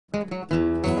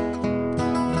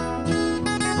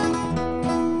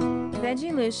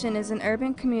Veggielution is an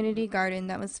urban community garden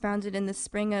that was founded in the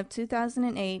spring of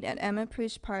 2008 at Amie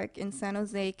Frisch Park in San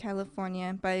Jose,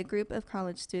 California by a group of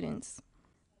college students.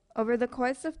 Over the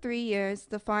course of 3 years,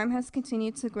 the farm has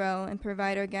continued to grow and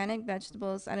provide organic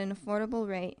vegetables at an affordable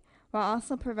rate, while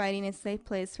also providing a safe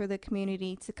place for the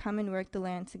community to come and work the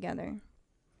land together.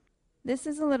 This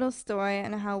is a little story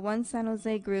on how one San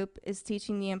Jose group is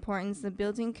teaching the importance of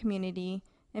building community,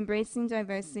 embracing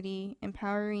diversity,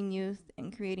 empowering youth,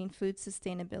 and creating food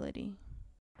sustainability.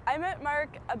 I met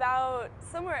Mark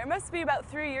it must be about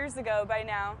 3 years ago by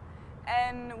now,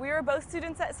 and we were both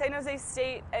students at San Jose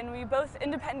State, and we both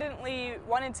independently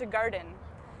wanted to garden.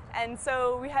 And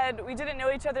so we didn't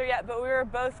know each other yet, but we were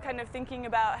both kind of thinking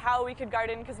about how we could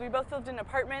garden because we both lived in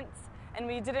apartments and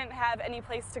we didn't have any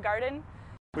place to garden.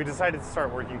 We decided to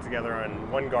start working together on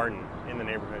one garden in the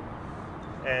neighborhood.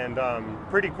 And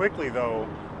pretty quickly though,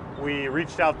 we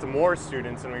reached out to more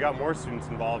students and we got more students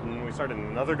involved, and we started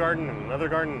another garden and another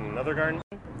garden and another garden.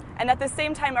 And at the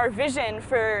same time, our vision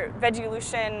for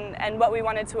Veggielution and what we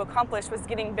wanted to accomplish was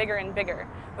getting bigger and bigger.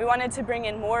 We wanted to bring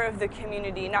in more of the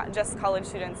community, not just college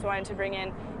students. We wanted to bring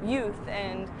in youth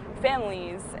and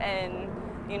families and,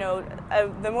 you know,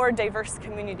 the more diverse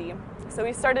community. So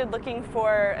we started looking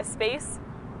for a space,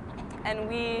 and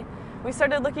we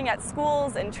started looking at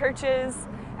schools and churches,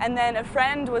 and then a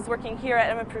friend was working here at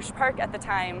Amie Frisch Park at the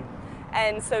time,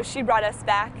 and so she brought us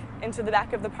back into the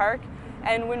back of the park.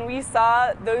 And when we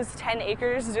saw those 10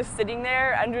 acres just sitting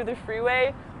there under the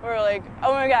freeway, we were like,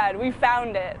 oh my God, we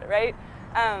found it, right?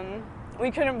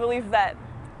 We couldn't believe that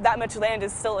that much land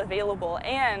is still available,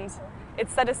 and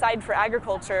it's set aside for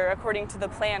agriculture according to the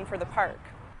plan for the park.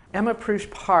 Amie Frisch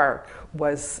Park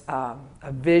was a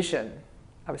vision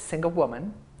of a single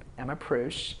woman, Amie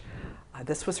Frisch.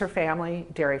 This was her family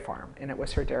dairy farm, and it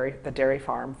was the dairy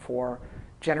farm for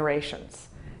generations.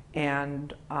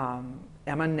 And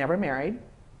Emma never married.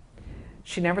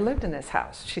 She never lived in this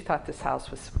house. She thought this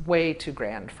house was way too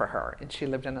grand for her, and she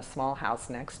lived in a small house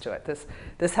next to it.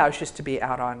 This house used to be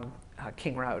out on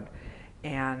King Road.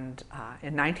 And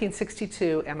in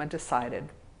 1962, Emma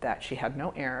decided that she had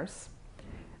no heirs,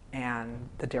 and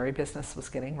the dairy business was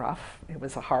getting rough. It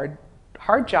was a hard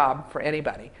job for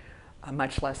anybody,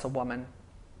 much less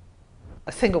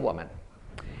a single woman.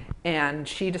 And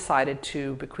she decided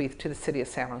to bequeath to the city of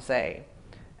San Jose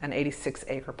an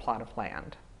 86-acre plot of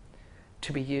land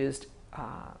to be used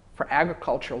for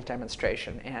agricultural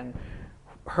demonstration. And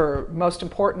her most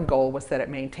important goal was that it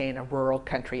maintain a rural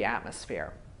country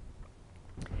atmosphere.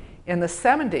 In the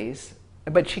 70s,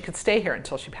 but she could stay here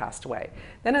until she passed away.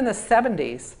 Then in the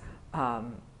 70s,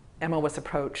 Emma was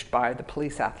approached by the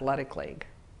Police Athletic League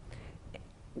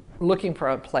looking for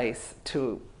a place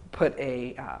to put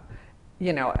a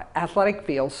athletic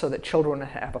field so that children would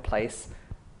have a place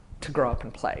to grow up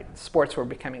and play. Sports were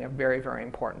becoming a very, very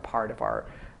important part of our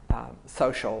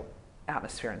social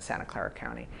atmosphere in Santa Clara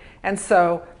County. And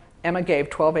so Emma gave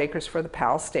 12 acres for the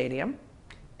PAL Stadium,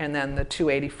 and then the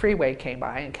 280 freeway came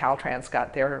by, and Caltrans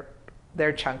got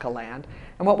their chunk of land.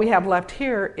 And what we have left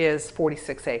here is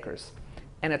 46 acres,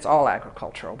 and it's all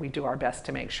agricultural. We do our best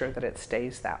to make sure that it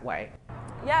stays that way.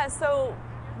 Yeah, so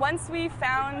once we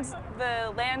found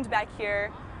the land back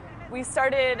here, we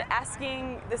started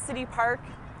asking the city park,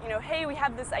 hey, we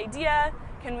have this idea,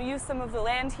 can we use some of the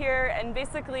land here? And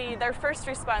basically their first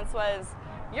response was,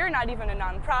 you're not even a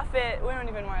nonprofit, we don't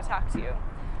even want to talk to you.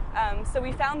 So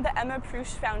we found the Amie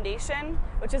Frisch Foundation,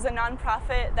 which is a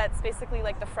nonprofit that's basically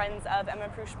like the Friends of Amie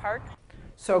Frisch Park.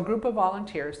 So a group of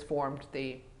volunteers formed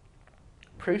the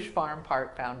Frisch Farm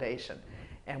Park Foundation,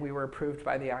 and we were approved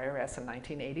by the IRS in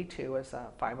 1982 as a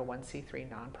 501c3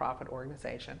 nonprofit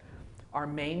organization. Our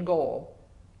main goal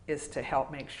is to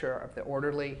help make sure of the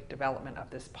orderly development of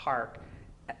this park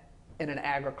in an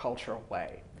agricultural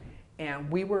way.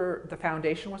 And the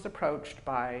foundation was approached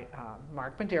by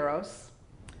Mark Medeiros.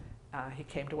 He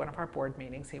came to one of our board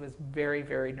meetings. He was very,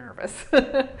 very nervous.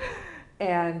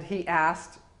 And he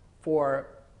asked for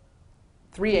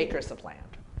 3 acres of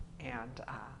land. And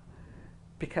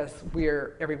because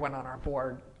everyone on our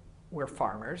board, we're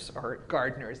farmers or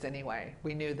gardeners anyway,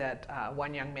 we knew that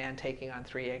one young man taking on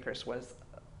 3 acres was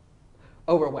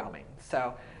overwhelming.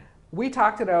 So we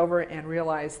talked it over and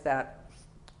realized that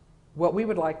what we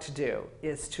would like to do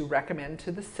is to recommend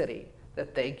to the city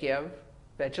that they give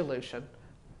Veggielution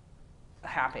a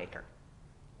 ½ acre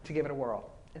to give it a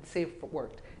whirl and see if it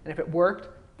worked. And if it worked,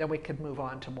 then we could move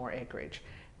on to more acreage.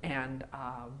 And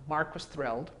Mark was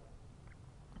thrilled.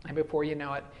 And before you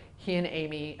know it, he and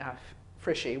Amie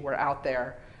Frisch were out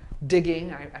there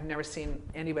digging. I've never seen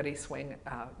anybody swing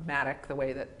mattock the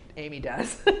way that Amie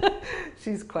does.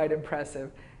 She's quite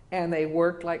impressive. And they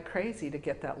worked like crazy to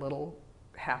get that little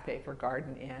half-acre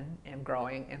garden in and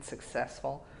growing and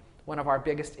successful. One of our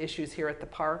biggest issues here at the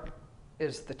park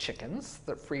is the chickens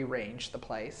that free range the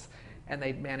place, and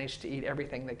they manage to eat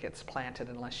everything that gets planted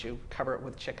unless you cover it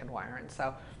with chicken wire. And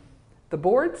so the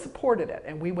board supported it,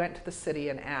 and we went to the city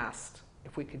and asked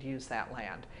if we could use that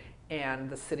land. And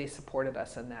the city supported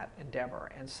us in that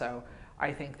endeavor. And so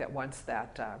I think that once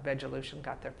that Veggielution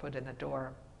got their foot in the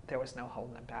door, there was no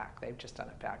holding them back. They've just done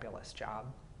a fabulous job,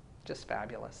 just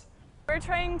fabulous. We're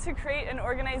trying to create an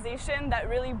organization that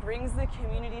really brings the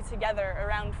community together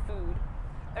around food.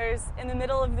 In the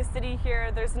middle of the city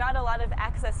here, there's not a lot of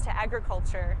access to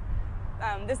agriculture.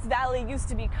 This valley used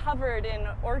to be covered in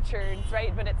orchards,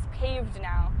 right, but it's paved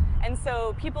now. And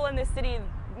so people in the city,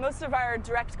 most of our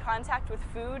direct contact with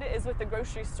food is with the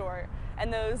grocery store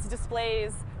and those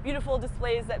displays, beautiful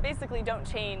displays that basically don't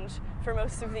change for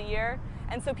most of the year.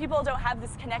 And so people don't have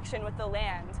this connection with the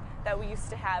land that we used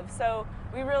to have. So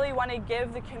we really want to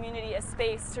give the community a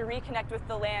space to reconnect with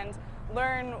the land,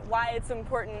 learn why it's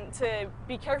important to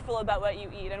be careful about what you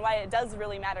eat and why it does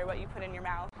really matter what you put in your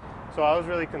mouth. So I was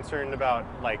really concerned about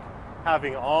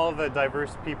having all the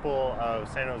diverse people of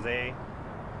San Jose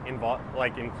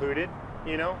included,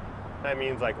 you know? That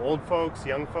means old folks,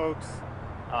 young folks,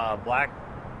 black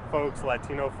folks,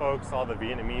 Latino folks, all the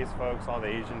Vietnamese folks, all the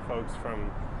Asian folks from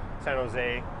San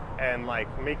Jose, and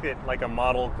make it a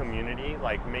model community,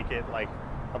 make it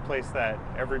a place that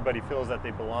everybody feels that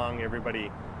they belong,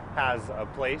 everybody has a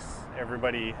place,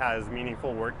 everybody has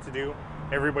meaningful work to do,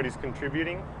 everybody's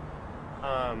contributing,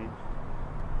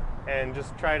 and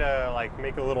just try to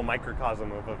make a little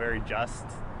microcosm of a very just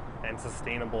and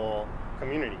sustainable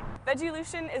community.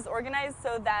 Veggielution is organized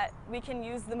so that we can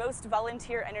use the most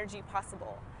volunteer energy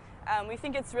possible. We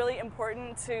think it's really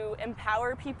important to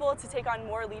empower people to take on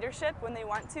more leadership when they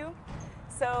want to.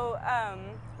 So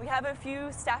we have a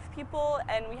few staff people,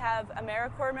 and we have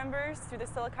AmeriCorps members through the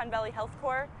Silicon Valley Health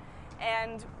Corps,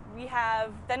 and we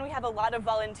have a lot of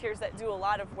volunteers that do a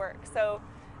lot of work. So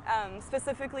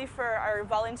specifically for our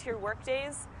volunteer work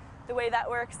days, the way that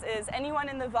works is anyone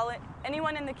in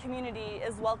the community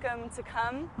is welcome to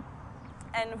come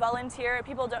and volunteer.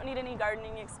 People don't need any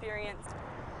gardening experience.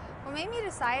 What made me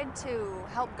decide to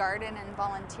help garden and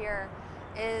volunteer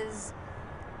is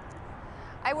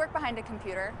I work behind a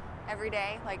computer every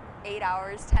day, 8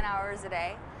 hours, 10 hours a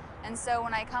day. And so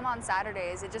when I come on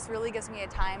Saturdays, it just really gives me a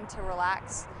time to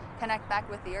relax, connect back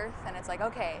with the earth, and it's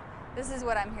okay, this is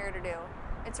what I'm here to do.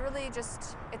 It's really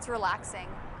just, it's relaxing.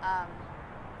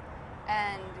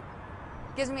 And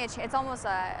gives me it's almost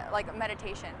like a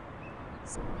meditation.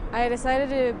 I decided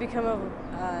to become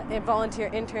a volunteer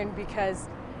intern because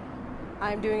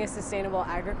I'm doing a sustainable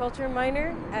agriculture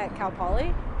minor at Cal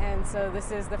Poly, and so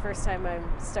this is the first time I'm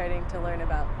starting to learn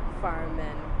about farm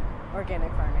and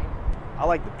organic farming. I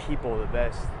like the people the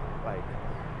best,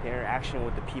 the interaction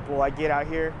with the people I get out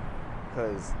here,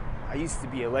 because I used to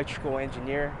be an electrical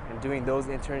engineer, and doing those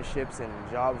internships and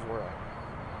jobs were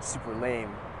super lame.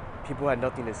 People had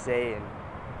nothing to say and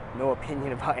no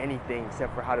opinion about anything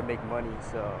except for how to make money.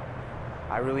 So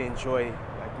I really enjoy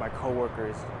my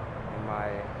coworkers and my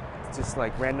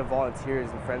random volunteers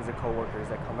and friends of coworkers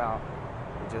that come out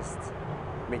and just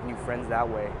make new friends that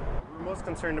way. We're most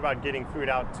concerned about getting food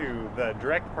out to the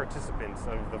direct participants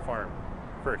of the farm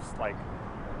first.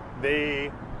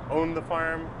 They own the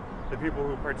farm. The people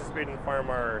who participate in the farm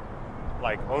are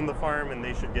own the farm, and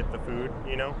they should get the food,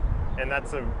 you know? And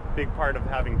that's a big part of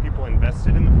having people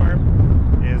invested in the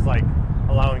farm, is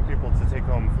allowing people to take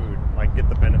home food, get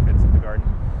the benefits of the garden.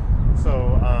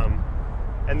 So,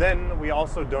 and then we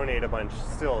also donate a bunch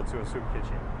still to a soup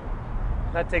kitchen.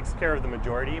 That takes care of the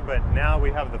majority, but now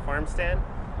we have the farm stand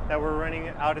that we're running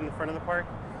out in the front of the park,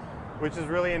 which is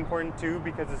really important too,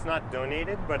 because it's not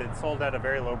donated, but it's sold at a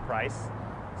very low price.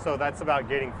 So that's about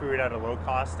getting food at a low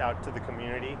cost out to the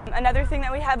community. Another thing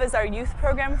that we have is our youth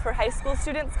program for high school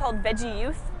students called Veggie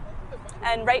Youth.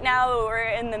 And right now we're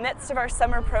in the midst of our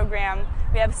summer program.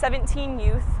 We have 17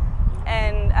 youth,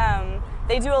 and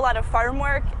they do a lot of farm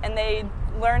work, and they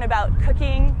learn about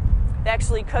cooking. They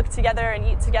actually cook together and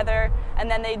eat together, and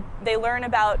then they learn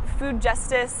about food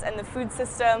justice and the food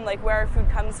system, where our food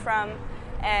comes from,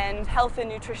 and health and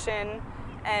nutrition,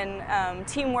 and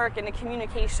teamwork and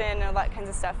communication and all that kinds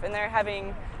of stuff. And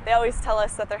they always tell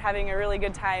us that they're having a really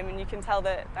good time, and you can tell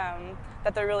that,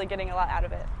 that they're really getting a lot out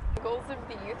of it. Goals of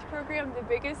the youth program, the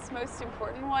biggest, most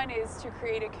important one is to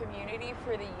create a community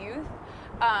for the youth.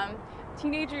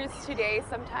 Teenagers today,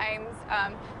 sometimes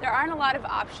there aren't a lot of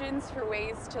options for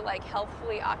ways to like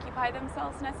healthfully occupy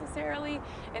themselves necessarily,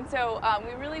 and so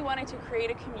we really wanted to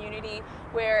create a community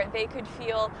where they could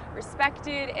feel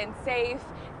respected and safe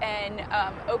and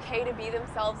okay to be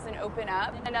themselves and open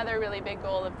up. Another really big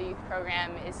goal of the youth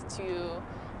program is to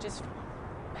just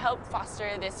help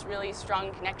foster this really strong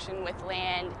connection with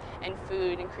land and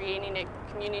food and creating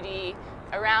a community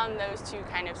around those two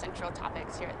kind of central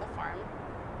topics here at the farm.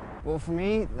 Well, for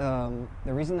me, the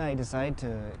reason I decided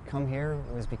to come here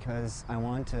was because I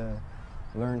wanted to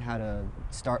learn how to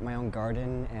start my own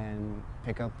garden and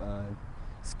pick up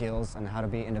skills on how to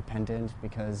be independent,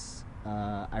 because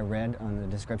I read on the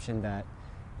description that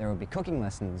there would be cooking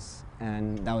lessons,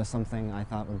 and that was something I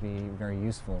thought would be very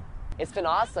useful. It's been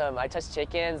awesome. I touched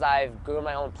chickens, I've grew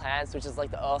my own plants, which is like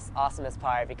the awesomest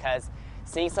part, because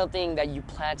seeing something that you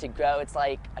plant to grow, it's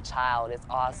like a child. It's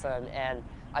awesome, and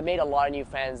I made a lot of new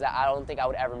friends that I don't think I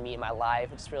would ever meet in my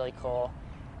life, which is really cool.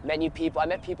 Met new people. I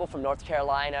met people from North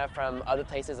Carolina, from other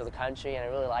places of the country, and I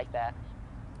really like that.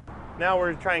 Now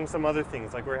we're trying some other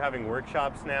things, like we're having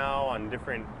workshops now on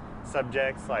different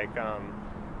subjects,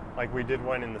 like we did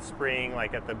one in the spring,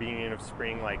 like at the beginning of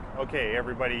spring, like, okay,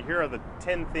 everybody, here are the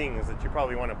 10 things that you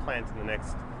probably want to plant in the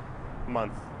next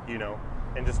month, you know,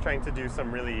 and just trying to do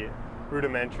some really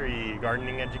rudimentary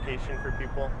gardening education for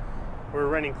people. We're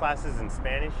running classes in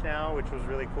Spanish now, which was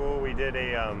really cool. We did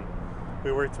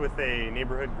we worked with a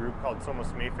neighborhood group called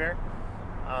Somos Mayfair,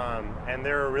 and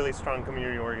they're a really strong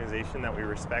community organization that we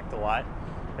respect a lot,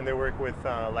 and they work with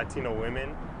Latino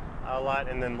women a lot,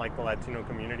 and then like the Latino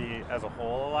community as a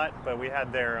whole a lot. But we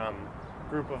had their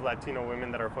group of Latino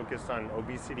women that are focused on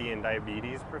obesity and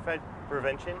diabetes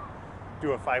prevention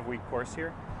do a 5-week course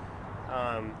here,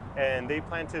 and they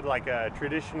planted like a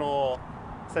traditional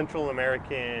Central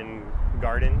American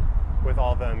garden with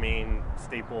all the main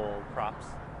staple crops,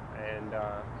 and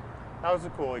that was a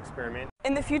cool experiment.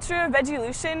 In the future of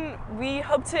Veggielution, we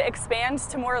hope to expand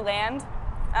to more land,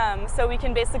 so we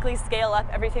can basically scale up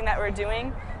everything that we're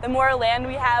doing. The more land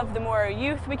we have, the more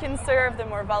youth we can serve, the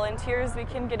more volunteers we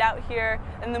can get out here,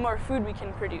 and the more food we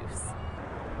can produce.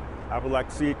 I would like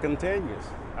to see it continues.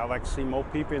 I'd like to see more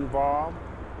people involved,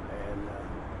 and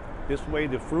this way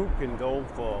the fruit can go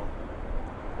for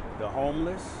the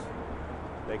homeless.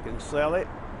 They can sell it,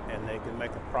 and they can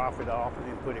make a profit off it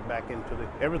and put it back into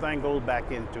everything goes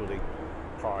back into the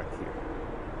park here.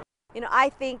 You know, I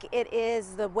think it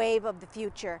is the wave of the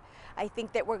future. I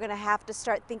think that we're going to have to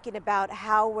start thinking about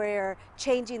how we're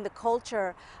changing the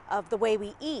culture of the way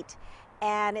we eat.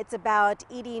 And it's about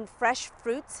eating fresh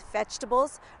fruits,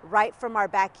 vegetables, right from our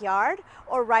backyard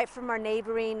or right from our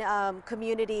neighboring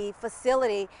community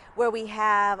facility where we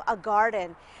have a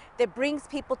garden that brings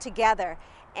people together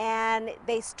and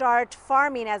they start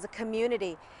farming as a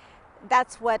community.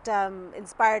 That's what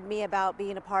inspired me about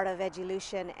being a part of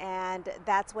Veggielution, and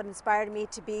that's what inspired me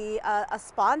to be a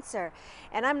sponsor.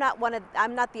 And I'm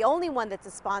not the only one that's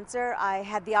a sponsor. I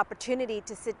had the opportunity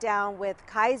to sit down with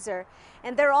Kaiser,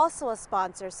 and they're also a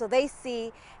sponsor. So they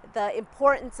see the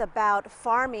importance about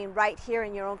farming right here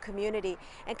in your own community,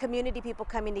 and community people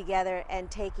coming together and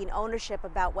taking ownership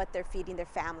about what they're feeding their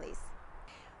families.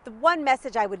 The one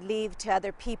message I would leave to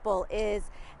other people is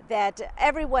that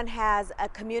everyone has a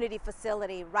community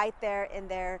facility right there in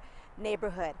their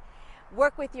neighborhood.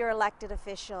 Work with your elected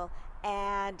official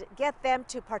and get them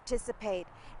to participate.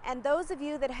 And those of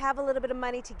you that have a little bit of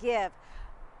money to give,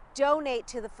 donate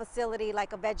to the facility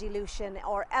like a Veggielution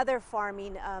or other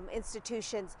farming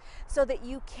institutions so that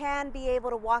you can be able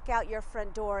to walk out your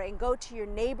front door and go to your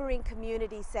neighboring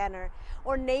community center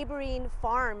or neighboring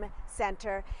farm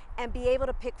center and be able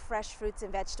to pick fresh fruits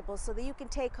and vegetables so that you can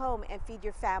take home and feed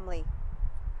your family.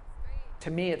 To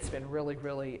me, it's been really,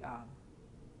 really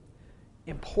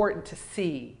important to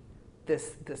see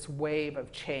this wave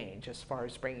of change as far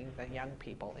as bringing the young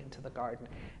people into the garden.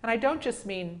 And I don't just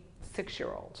mean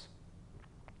 6-year-olds.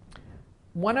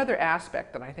 One other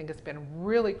aspect that I think has been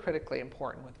really critically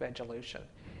important with Veggielution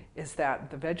is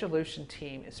that the Veggielution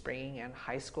team is bringing in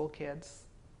high school kids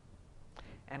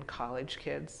and college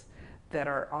kids that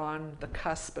are on the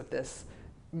cusp of this,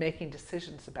 making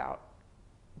decisions about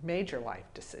major life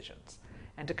decisions.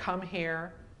 And to come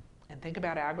here and think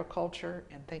about agriculture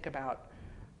and think about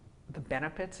the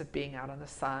benefits of being out in the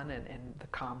sun and the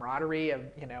camaraderie of,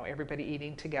 you know, everybody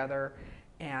eating together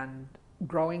and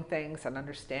growing things and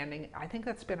understanding. I think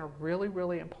that's been a really,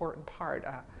 really important part.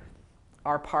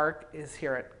 Our park is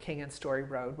here at King and Story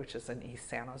Road, which is in East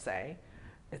San Jose.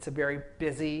 It's a very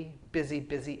busy,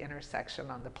 busy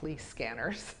intersection on the police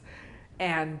scanners.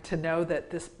 And to know that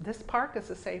this park is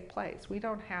a safe place. We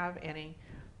don't have any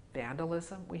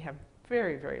vandalism. We have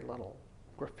very, very little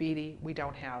graffiti. We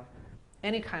don't have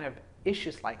any kind of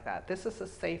issues like that. This is a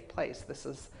safe place. This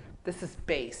is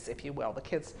base, if you will.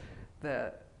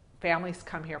 The families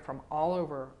come here from all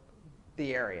over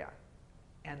the area,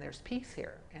 and there's peace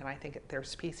here. And I think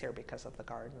there's peace here because of the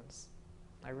gardens.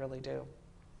 I really do.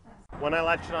 When I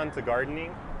latched on to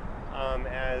gardening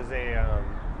as a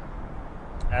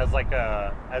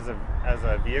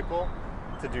vehicle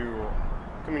to do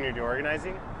community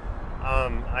organizing,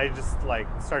 I just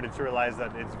started to realize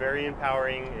that it's very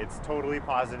empowering. It's totally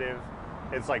positive.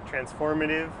 It's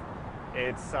transformative.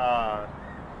 It's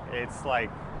like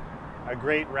a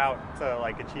great route to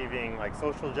achieving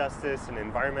social justice and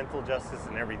environmental justice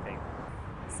and everything.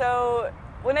 So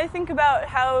when I think about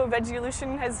how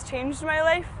Veggielution has changed my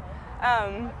life,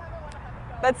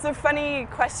 that's a funny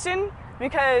question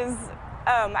because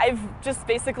I've just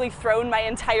basically thrown my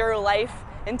entire life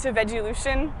into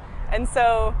Veggielution, and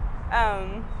so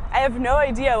I have no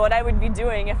idea what I would be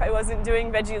doing if I wasn't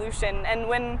doing Veggielution. And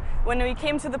when we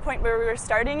came to the point where we were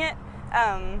starting it,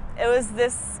 it was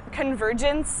this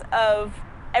convergence of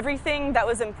everything that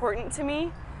was important to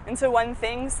me into one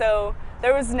thing. So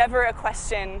there was never a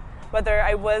question whether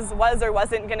I was or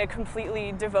wasn't going to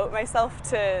completely devote myself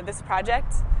to this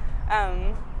project.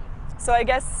 So I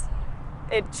guess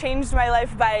it changed my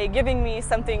life by giving me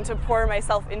something to pour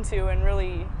myself into and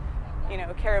really,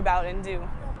 care about and do.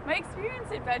 My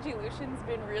experience at Veggielution's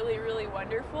been really, really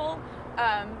wonderful.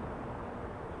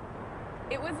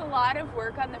 It was a lot of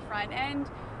work on the front end.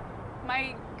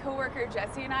 My coworker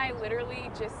Jesse and I literally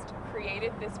just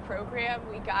created this program.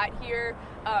 We got here,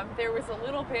 there was a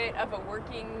little bit of a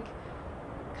working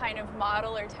kind of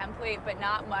model or template, but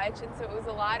not much, and so it was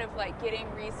a lot of getting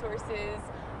resources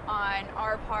on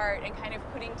our part and kind of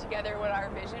putting together what our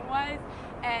vision was.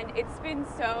 And it's been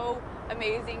so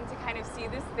amazing to kind of see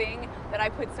this thing that I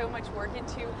put so much work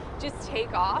into just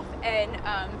take off and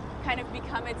kind of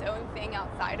become its own thing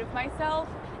outside of myself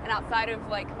and outside of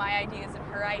my ideas and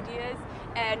her ideas,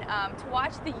 and to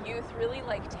watch the youth really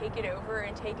take it over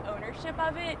and take ownership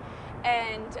of it.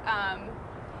 And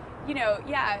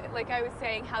yeah, like I was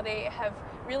saying, how they have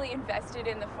really invested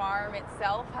in the farm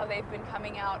itself, how they've been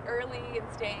coming out early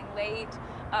and staying late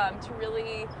to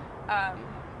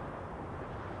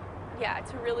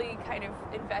really kind of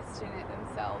invest in it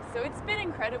themselves. So it's been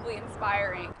incredibly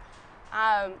inspiring.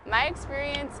 My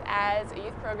experience as a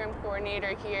youth program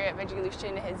coordinator here at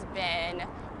Veggielution has been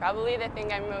probably the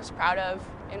thing I'm most proud of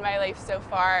in my life so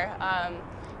far.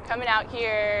 Coming out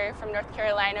here from North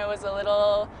Carolina was a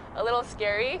little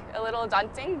scary, a little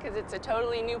daunting, because it's a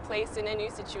totally new place and a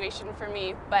new situation for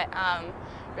me. But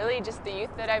really just the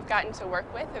youth that I've gotten to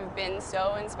work with have been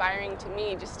so inspiring to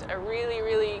me. Just a really,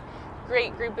 really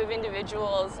great group of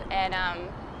individuals, and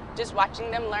just watching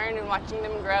them learn and watching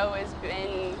them grow has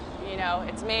been,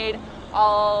 it's made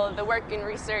all the work and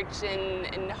research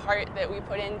and heart that we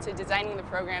put into designing the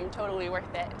program totally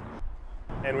worth it.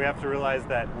 And we have to realize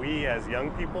that we as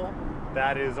young people,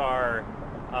 that is our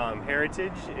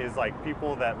heritage, is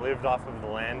people that lived off of the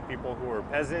land, people who were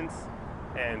peasants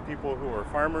and people who were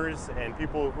farmers and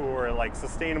people who were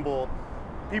sustainable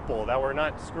people that were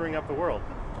not screwing up the world.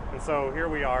 And so here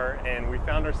we are, and we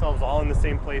found ourselves all in the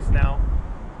same place now.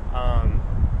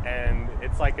 And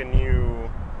it's like a new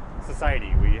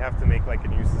society. We have to make a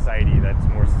new society that's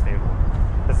more sustainable.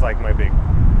 That's my big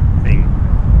thing.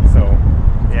 So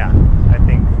yeah, I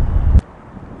think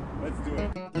let's do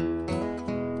it.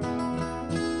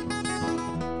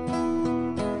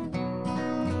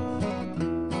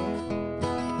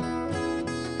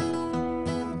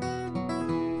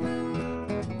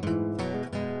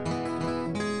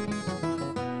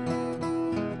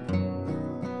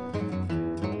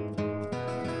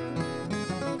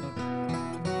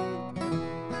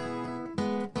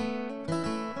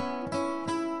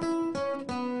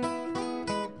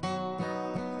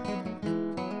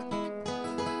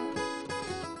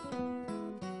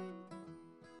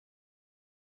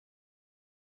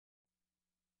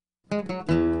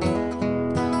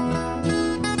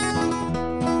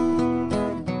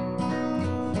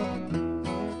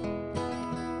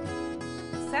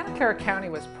 Santa Clara County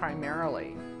was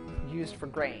primarily used for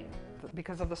grain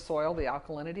because of the soil, the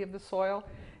alkalinity of the soil.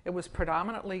 It was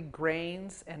predominantly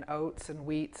grains and oats and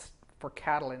wheats for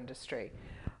cattle industry.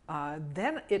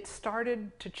 Then it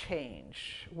started to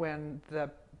change when the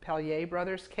Pellier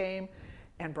brothers came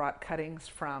and brought cuttings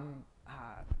from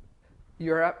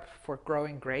Europe for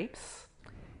growing grapes.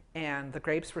 And the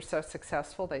grapes were so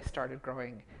successful, they started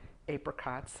growing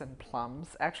apricots and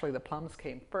plums. Actually, the plums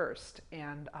came first.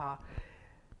 And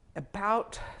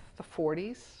about the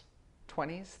 40s,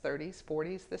 20s, 30s,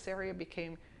 40s, this area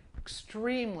became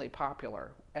extremely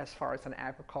popular as far as an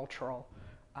agricultural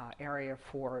area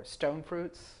for stone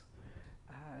fruits.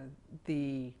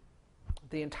 The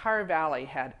entire valley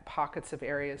had pockets of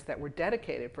areas that were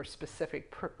dedicated for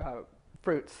specific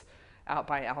fruits. Out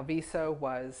by Alviso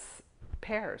was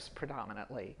pears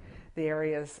predominantly. The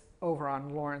areas over on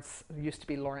Lawrence, used to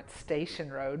be Lawrence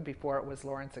Station Road before it was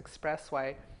Lawrence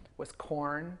Expressway, was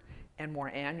corn and more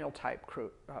annual type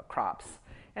crops.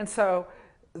 And so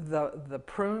the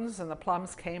prunes and the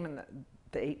plums came in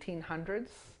the 1800s,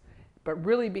 but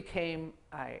really became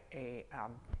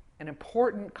an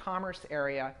important commerce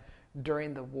area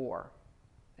during the war.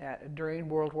 During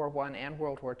World War I and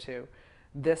World War II,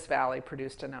 this valley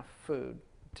produced enough food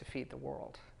to feed the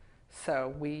world.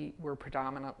 So we were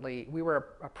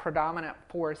a predominant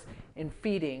force in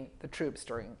feeding the troops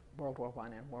during World War I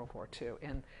and World War II.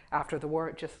 And after the war,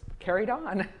 it just carried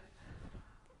on.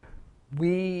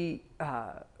 The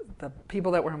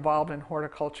people that were involved in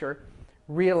horticulture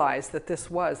realized that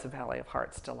this was a Valley of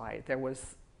Heart's Delight. There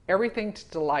was everything to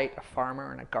delight a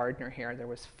farmer and a gardener here. There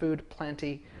was food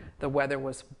plenty. The weather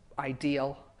was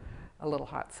ideal. A little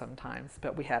hot sometimes,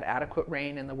 but we had adequate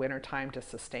rain in the wintertime to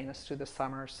sustain us through the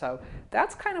summer. So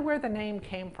that's kind of where the name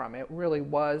came from. It really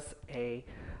was a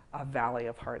Valley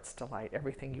of Heart's Delight,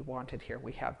 everything you wanted here.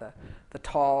 We have the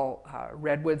tall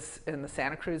redwoods in the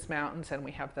Santa Cruz Mountains, and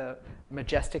we have the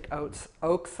majestic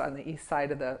oaks on the east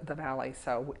side of the valley.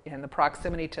 So, and the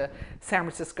proximity to San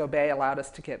Francisco Bay allowed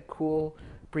us to get cool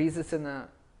breezes in the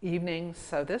evenings.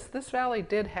 So this valley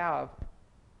did have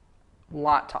a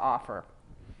lot to offer.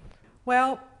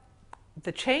 Well,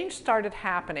 the change started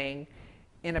happening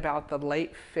in about the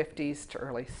late 50s to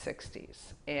early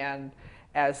 60s. And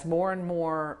as more and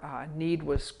more need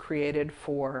was created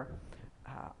for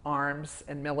arms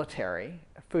and military,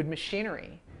 Food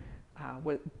Machinery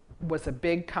was a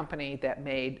big company that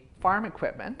made farm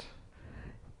equipment,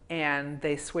 and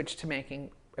they switched to making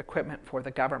equipment for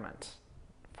the government,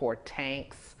 for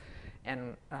tanks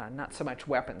and not so much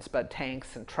weapons, but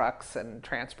tanks and trucks and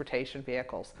transportation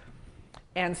vehicles.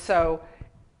 And so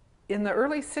in the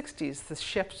early 60s, the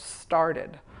shift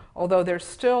started. Although there's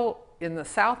still, in the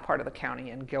south part of the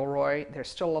county, in Gilroy, there's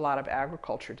still a lot of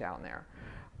agriculture down there.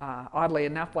 Oddly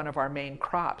enough, one of our main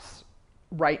crops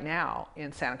right now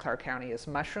in Santa Clara County is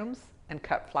mushrooms and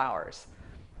cut flowers.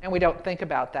 And we don't think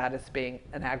about that as being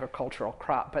an agricultural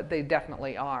crop, but they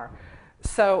definitely are.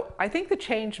 So I think the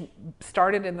change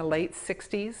started in the late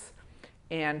 60s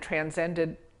and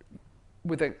transcended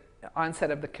with the onset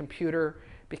of the computer,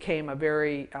 became a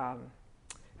very,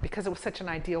 because it was such an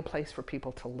ideal place for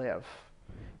people to live.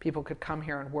 People could come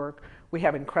here and work. We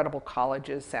have incredible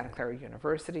colleges, Santa Clara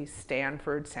University,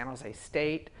 Stanford, San Jose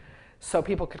State. So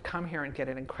people could come here and get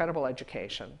an incredible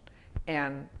education.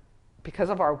 And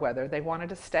because of our weather, they wanted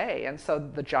to stay. And so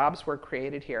the jobs were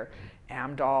created here.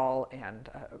 Amdahl, and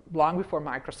long before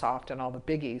Microsoft and all the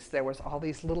biggies, there was all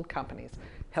these little companies.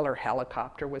 Hiller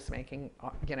Helicopter was making,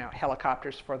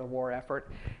 helicopters for the war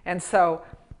effort. And so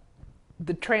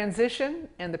the transition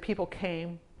and the people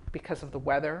came because of the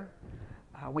weather.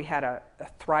 We had a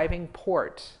thriving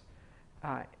port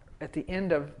at the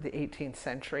end of the 18th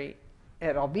century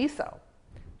at Alviso.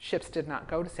 Ships did not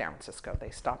go to San Francisco. They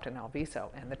stopped in Alviso,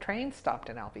 and the trains stopped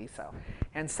in Alviso.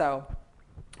 And so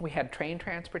we had train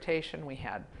transportation, we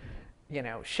had,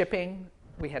 shipping,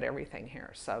 we had everything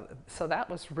here. So that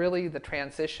was really the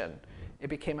transition. It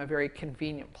became a very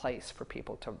convenient place for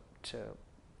people to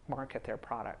market their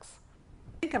products.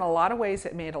 I think in a lot of ways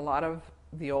it made a lot of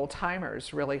the old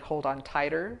timers really hold on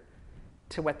tighter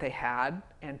to what they had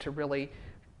and to really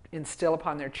instill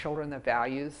upon their children the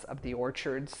values of the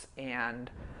orchards and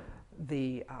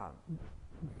the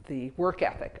work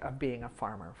ethic of being a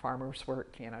farmer. Farmers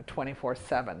work,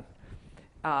 24/7.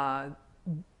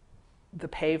 The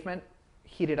pavement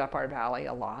heated up our valley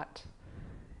a lot,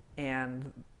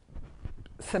 and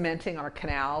cementing our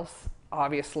canals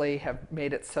obviously have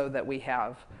made it so that we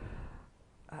have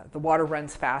the water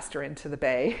runs faster into the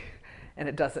bay and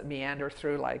it doesn't meander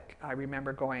through. Like I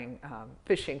remember going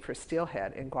fishing for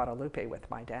steelhead in Guadalupe with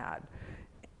my dad,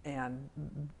 and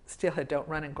steelhead don't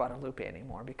run in Guadalupe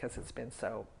anymore because it's been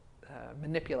so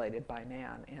manipulated by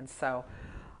man. And so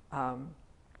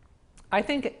I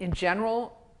think in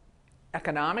general,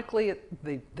 economically,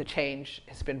 the change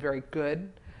has been very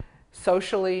good.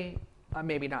 Socially,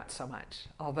 maybe not so much.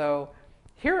 Although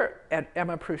here at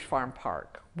Amie Frisch Farm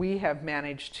Park, we have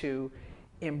managed to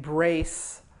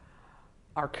embrace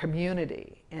our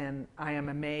community, and I am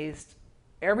amazed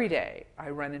every day I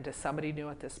run into somebody new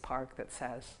at this park that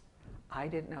says, I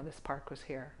didn't know this park was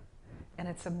here. And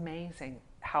it's amazing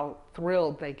how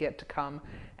thrilled they get to come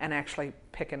and actually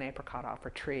pick an apricot off a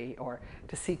tree, or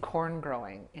to see corn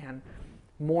growing. And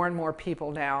more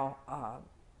people now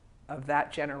of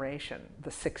that generation,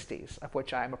 the 60s, of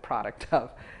which I'm a product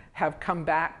of, have come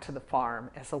back to the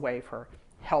farm as a way for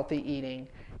healthy eating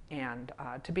and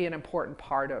to be an important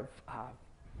part of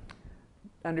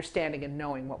understanding and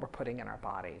knowing what we're putting in our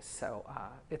bodies. So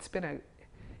it's been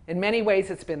in many ways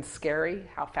it's been scary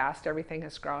how fast everything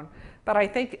has grown, but I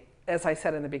think, as I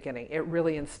said in the beginning, it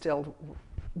really instilled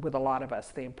with a lot of us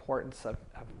the importance of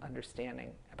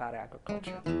understanding about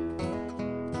agriculture.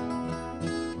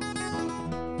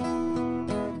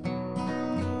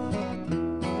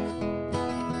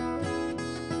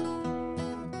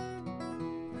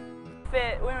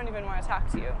 We don't even want to talk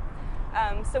to you.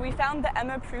 So we found the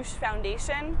Amie Frisch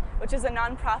Foundation, which is a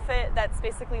nonprofit that's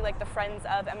basically like the Friends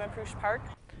of Amie Frisch Park.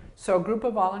 So a group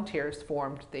of volunteers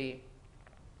formed the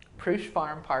Frisch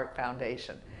Farm Park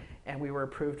Foundation, and we were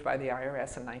approved by the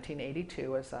IRS in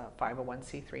 1982 as a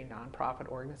 501c3 nonprofit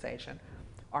organization.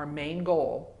 Our main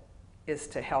goal is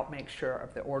to help make sure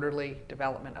of the orderly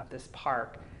development of this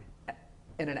park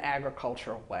in an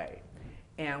agricultural way.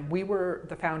 And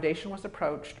the foundation was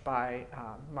approached by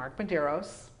Mark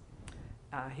Medeiros.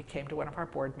 He came to one of our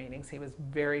board meetings. He was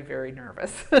very, very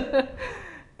nervous.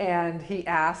 And he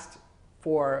asked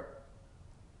for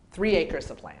 3 acres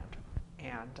of land.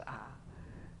 And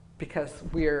because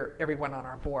everyone on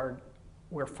our board,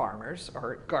 we're farmers,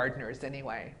 or gardeners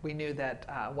anyway, we knew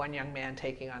that one young man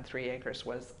taking on 3 acres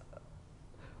was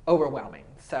overwhelming.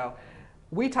 So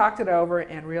we talked it over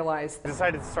and realized... We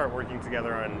decided to start working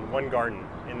together on one garden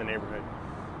in the neighborhood.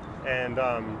 And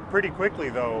pretty quickly,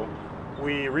 though,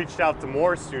 we reached out to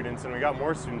more students, and we got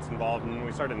more students involved, and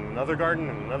we started another garden,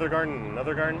 and another garden, and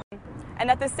another garden. And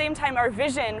at the same time, our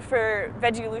vision for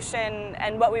Veggielution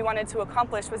and what we wanted to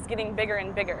accomplish was getting bigger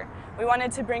and bigger. We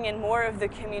wanted to bring in more of the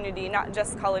community, not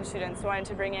just college students. We wanted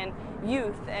to bring in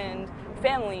youth and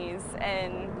families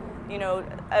and, you know,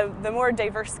 the more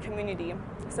diverse community.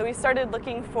 So we started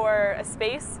looking for a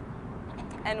space,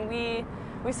 and we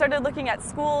started looking at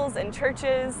schools and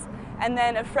churches, and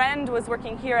then a friend was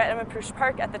working here at Amie Frisch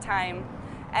Park at the time,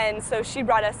 and so she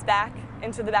brought us back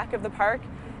into the back of the park.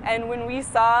 And when we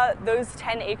saw those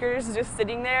 10 acres just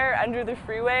sitting there under the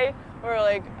freeway, we were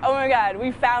like, oh my God,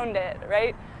 we found it,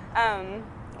 right?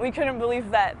 We couldn't believe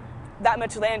that that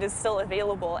much land is still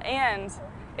available, and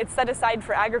it's set aside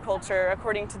for agriculture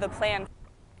according to the plan.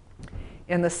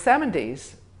 In the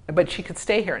 70s, but she could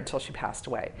stay here until she passed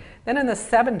away. Then in the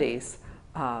 70s,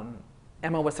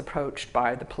 Emma was approached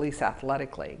by the Police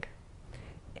Athletic League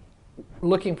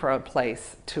looking for a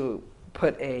place to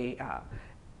put a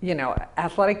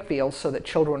athletic field so that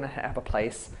children would have a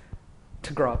place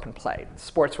to grow up and play.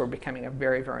 Sports were becoming a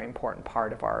very, very important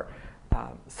part of our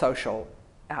social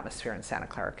atmosphere in Santa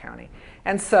Clara County.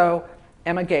 And so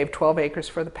Emma gave 12 acres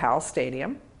for the Powell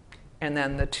Stadium, and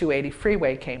then the 280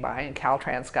 freeway came by, and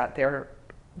Caltrans got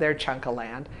their chunk of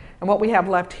land. And what we have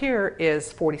left here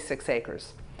is 46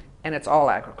 acres, and it's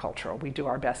all agricultural. We do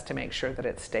our best to make sure that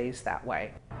it stays that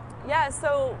way. Yeah,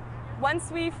 so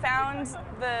once we found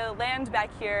the land back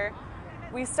here,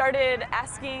 we started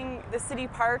asking the city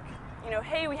park,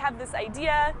 hey, we have this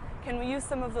idea, can we use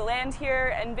some of the land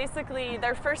here? And basically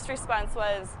their first response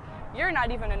was, you're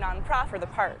not even a nonprofit for the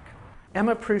park.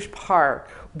 Amie Frisch Park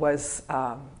was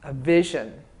a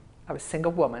vision of a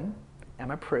single woman,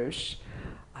 Amie Frisch.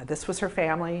 This was her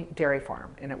family dairy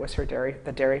farm, and it was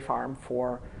the dairy farm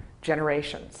for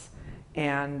generations.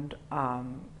 And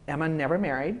Emma never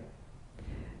married.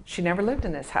 She never lived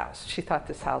in this house. She thought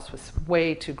this house was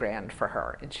way too grand for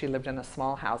her, and she lived in a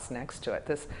small house next to it.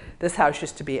 This house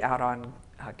used to be out on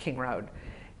King Road.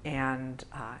 And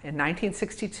in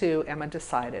 1962, Emma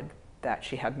decided that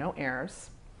she had no heirs,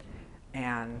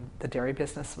 and the dairy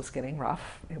business was getting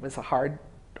rough. It was a hard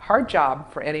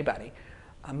job for anybody,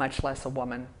 much less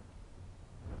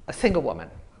a single woman.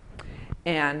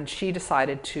 And she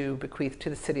decided to bequeath to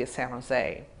the city of San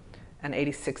Jose an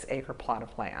 86-acre plot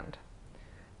of land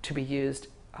to be used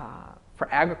for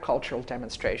agricultural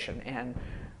demonstration. And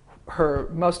her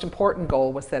most important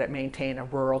goal was that it maintain a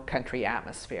rural country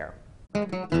atmosphere.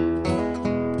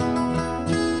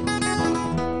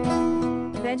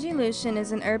 Veggielution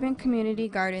is an urban community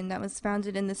garden that was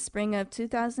founded in the spring of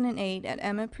 2008 at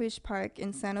Amie Frisch Park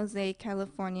in San Jose,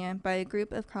 California by a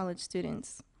group of college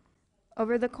students.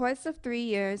 Over the course of 3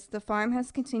 years, the farm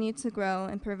has continued to grow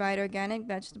and provide organic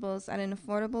vegetables at an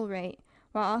affordable rate,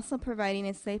 while also providing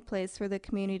a safe place for the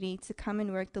community to come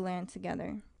and work the land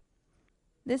together.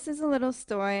 This is a little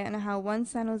story on how one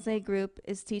San Jose group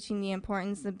is teaching the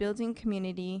importance of building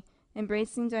community,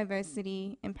 embracing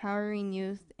diversity, empowering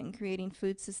youth, and creating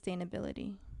food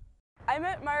sustainability. I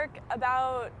met Mark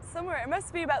it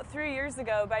must be about 3 years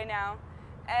ago by now,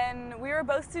 and we were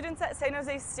both students at San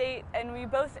Jose State, and we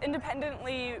both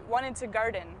independently wanted to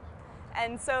garden.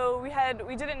 And so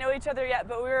we didn't know each other yet,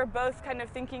 but we were both kind of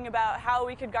thinking about how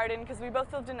we could garden because we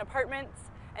both lived in apartments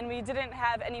and we didn't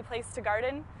have any place to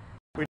garden.